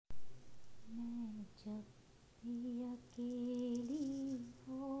भी अकेली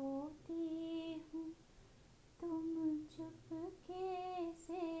होती हूँ, तुम चुपके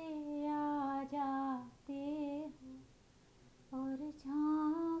से आ जाते हो और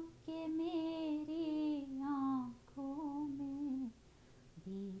झांक के मेरी आँखों में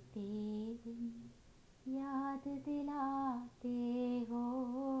बीते दिन याद दिलाते हो,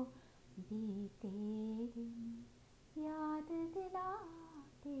 बीते दिन याद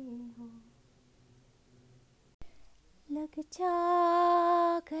दिलाते हो। लग जा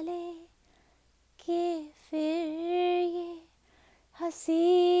गले के फिर ये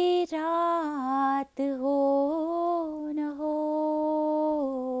हंसी रात हो न हो,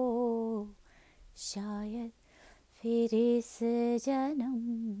 शायद फिर इस जन्म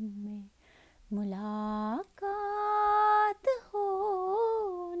में मुलाकात हो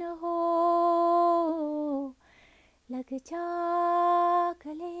न हो। लग जा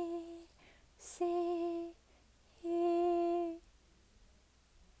गले से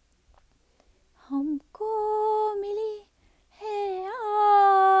हमको मिली है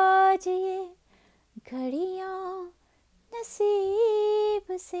आज ये घड़ियाँ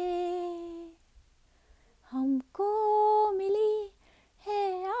नसीब से, हमको मिली है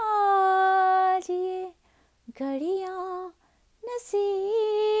आज ये घड़ियाँ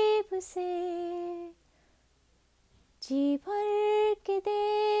नसीब से। जी भर के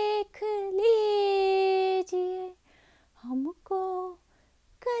देख लीजिए हमको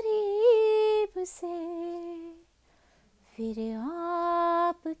करीब से, फिर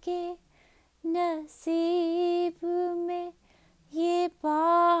आपके नसीब में ये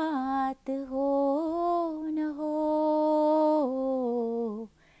बात हो न हो,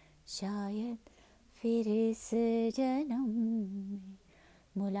 शायद फिर इस जन्म में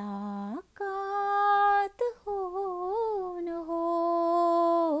मुलाकात हो न हो।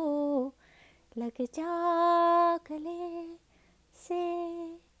 लग जा गले से।